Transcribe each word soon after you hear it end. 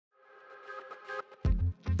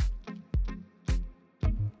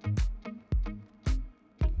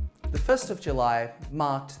1st of July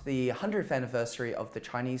marked the 100th anniversary of the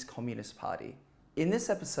Chinese Communist Party. In this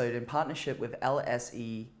episode, in partnership with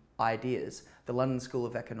LSE IDEAS, the London School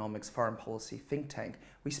of Economics foreign policy think tank,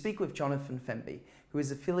 we speak with Jonathan Fenby, who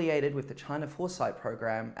is affiliated with the China Foresight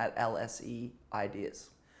program at LSE IDEAS.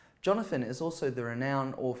 Jonathan is also the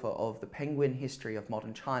renowned author of The Penguin History of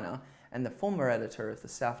Modern China and the former editor of the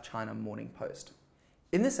South China Morning Post.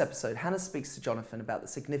 In this episode, Hannah speaks to Jonathan about the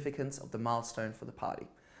significance of the milestone for the party,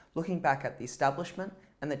 looking back at the establishment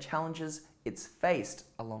and the challenges it's faced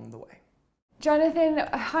along the way. Jonathan,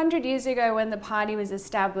 100 years ago when the party was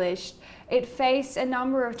established, it faced a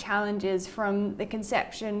number of challenges from the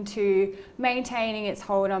conception to maintaining its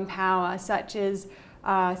hold on power, such as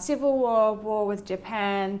civil war with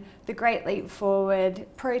Japan, the Great Leap Forward,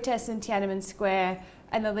 protests in Tiananmen Square,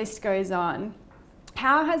 and the list goes on.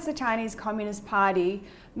 How has the Chinese Communist Party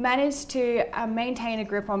managed to maintain a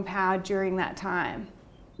grip on power during that time?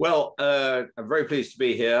 Well, I'm very pleased to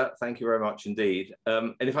be here. Thank you very much indeed.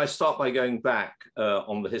 And if I start by going back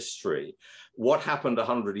on the history, what happened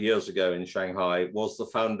 100 years ago in Shanghai was the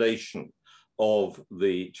foundation of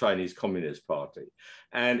the Chinese Communist Party.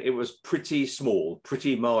 And it was pretty small,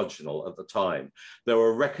 pretty marginal at the time. There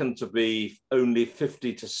were reckoned to be only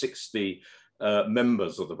 50 to 60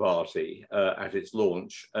 members of the party at its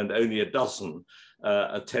launch, and only a dozen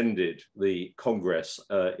attended the Congress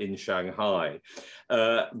in Shanghai.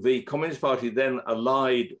 The Communist Party then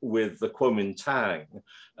allied with the Kuomintang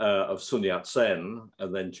of Sun Yat-sen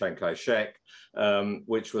and then Chiang Kai-shek,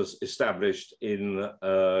 which was established in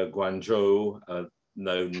Guangzhou,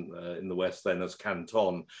 known in the West then as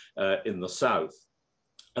Canton, in the South.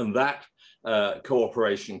 And that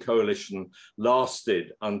coalition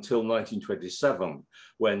lasted until 1927,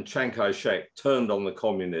 when Chiang Kai-shek turned on the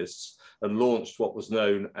communists and launched what was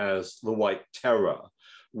known as the White Terror,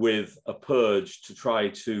 with a purge to try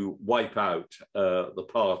to wipe out the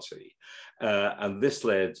party. And this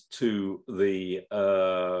led to the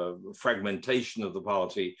fragmentation of the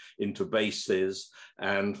party into bases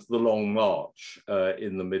and the Long March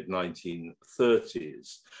in the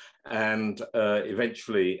mid-1930s. And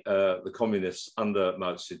eventually the communists under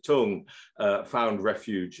Mao Zedong found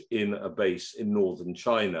refuge in a base in northern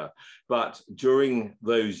China. But during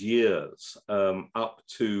those years, up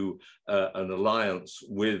to an alliance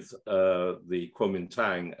with the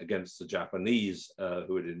Kuomintang against the Japanese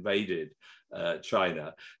who had invaded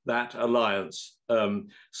China, that alliance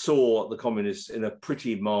saw the communists in a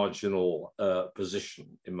pretty marginal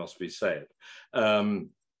position, it must be said.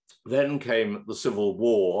 Then came the Civil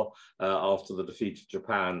War after the defeat of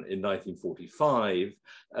Japan in 1945,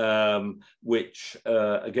 which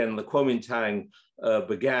again, the Kuomintang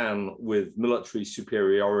began with military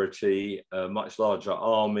superiority, a much larger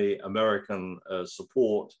army, American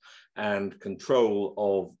support, and control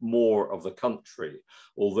of more of the country,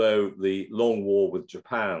 although the long war with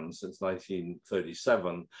Japan since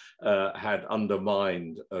 1937 had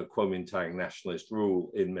undermined Kuomintang nationalist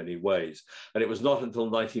rule in many ways. And it was not until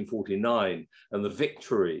 1949 and the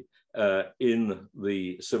victory in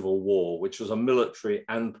the Civil War, which was a military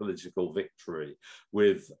and political victory,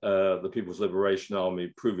 with the People's Liberation Army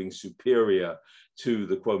proving superior to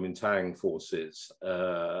the Kuomintang forces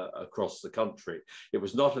across the country. It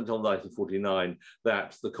was not until 1949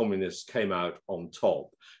 that the communists came out on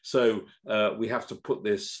top. So we have to put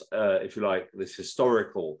this, if you like, this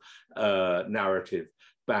historical narrative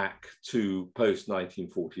back to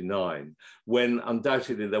post-1949, when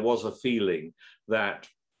undoubtedly there was a feeling that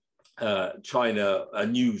China, a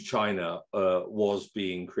new China was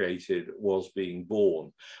being created, was being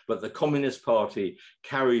born. But the Communist Party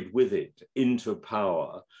carried with it into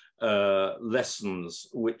power lessons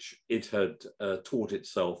which it had taught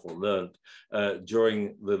itself or learnt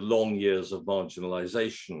during the long years of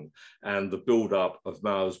marginalization and the build-up of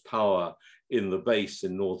Mao's power in the base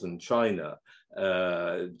in northern China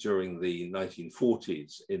during the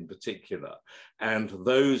 1940s in particular. And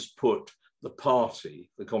those put the party,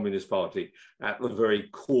 the Communist Party, at the very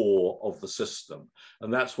core of the system.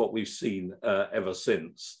 And that's what we've seen ever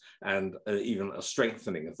since, and even a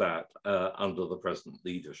strengthening of that under the present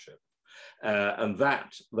leadership. And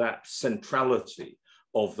that centrality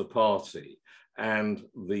of the party and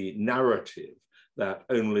the narrative that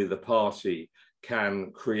only the party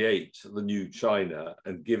can create the new China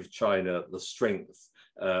and give China the strength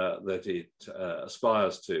that it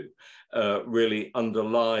aspires to, really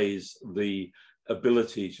underlies the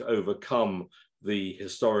ability to overcome the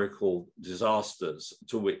historical disasters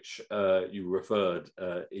to which you referred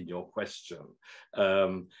in your question.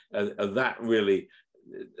 And that really,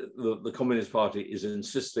 the Communist Party is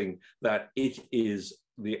insisting that it is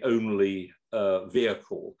the only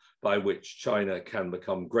vehicle by which China can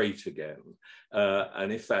become great again.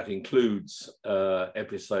 And if that includes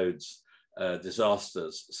episodes,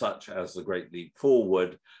 disasters such as the Great Leap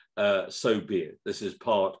Forward, so be it. This is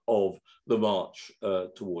part of the march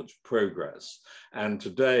towards progress. And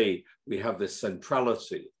today we have this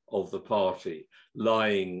centrality of the party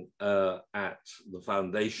lying at the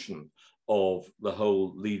foundation of the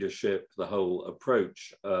whole leadership, the whole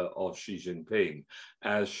approach of Xi Jinping.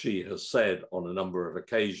 As she has said on a number of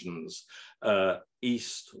occasions,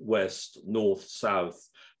 east, west, north, south,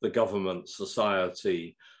 the government,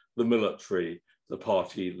 society, the military, the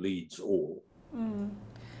party leads all.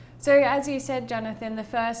 So as you said, Jonathan, the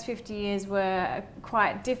first 50 years were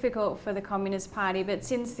quite difficult for the Communist Party, but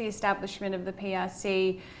since the establishment of the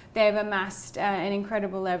PRC, they've amassed an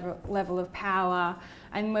incredible level of power.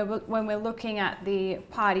 And when we're looking at the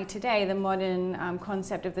party today, the modern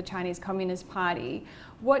concept of the Chinese Communist Party,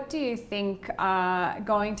 what do you think are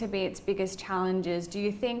going to be its biggest challenges? Do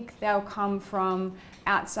you think they'll come from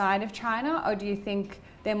outside of China, or do you think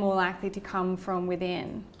they're more likely to come from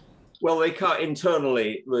within? Well, they can't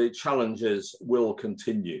internally, the challenges will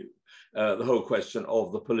continue. The whole question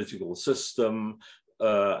of the political system,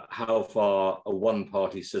 how far a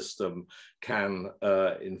one-party system can,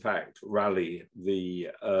 in fact, rally the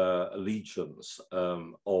allegiance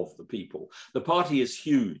of the people. The party is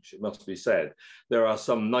huge, it must be said. There are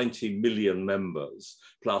some 90 million members,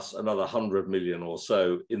 plus another 100 million or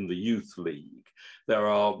so in the Youth League. There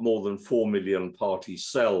are more than 4 million party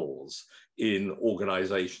cells in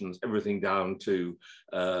organizations, everything down to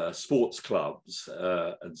sports clubs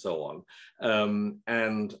and so on.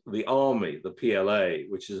 And the army, the PLA,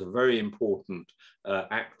 which is a very important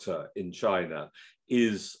actor in China,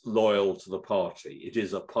 is loyal to the party. It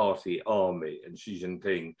is a party army, and Xi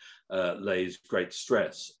Jinping lays great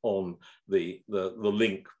stress on the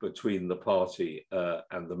link between the party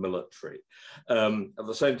and the military. At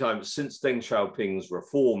the same time, since Deng Xiaoping's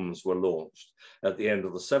reforms were launched at the end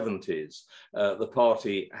of the 70s, the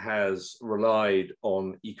party has relied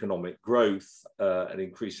on economic growth and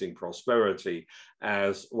increasing prosperity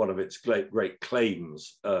as one of its great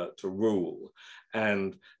claims to rule.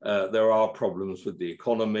 And there are problems with the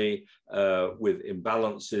economy, with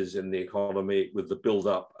imbalances in the economy, with the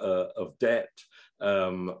buildup of debt,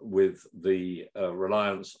 with the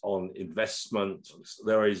reliance on investment.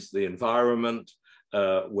 There is the environment,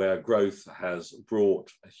 where growth has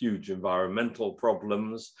brought huge environmental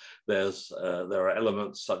problems. There are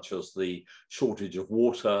elements such as the shortage of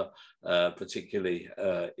water, particularly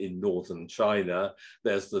in northern China.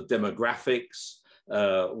 There's the demographics,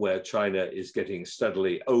 where China is getting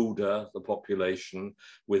steadily older, the population,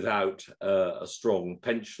 without a strong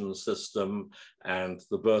pension system, and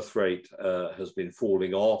the birth rate has been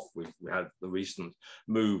falling off. We've had the recent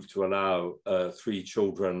move to allow 3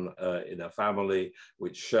 children in a family,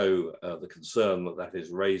 which show the concern that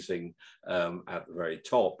is raising at the very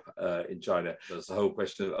top in China. There's the whole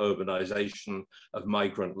question of urbanization, of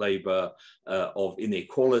migrant labor, of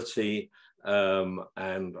inequality,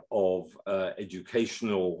 and of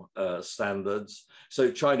educational standards. So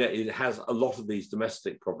China, it has a lot of these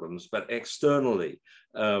domestic problems, but externally,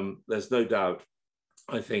 there's no doubt,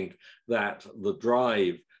 I think, that the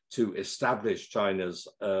drive to establish China's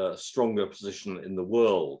stronger position in the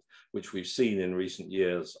world, which we've seen in recent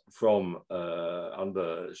years from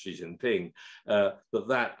under Xi Jinping,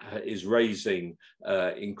 that is raising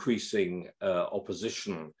increasing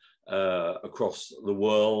opposition across the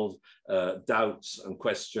world, doubts and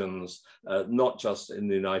questions, not just in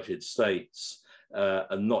the United States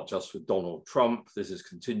and not just with Donald Trump. This is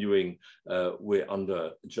continuing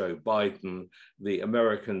under Joe Biden. The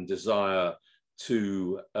American desire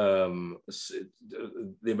to,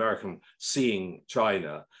 the American seeing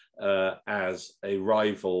China as a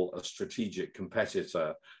rival, a strategic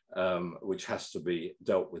competitor, which has to be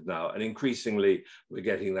dealt with now. And increasingly, we're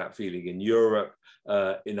getting that feeling in Europe,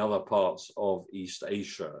 in other parts of East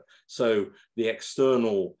Asia. So the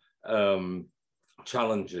external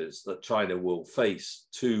challenges that China will face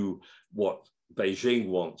to what Beijing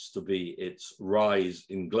wants to be its rise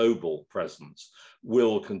in global presence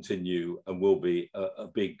will continue and will be a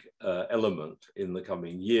big element in the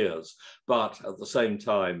coming years. But at the same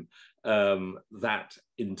time, that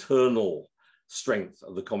internal strength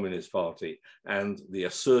of the Communist Party and the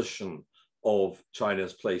assertion of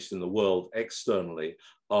China's place in the world externally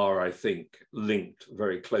are, I think, linked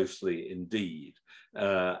very closely indeed.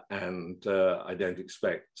 And I don't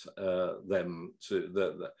expect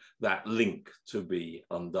that link to be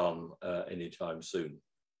undone anytime soon.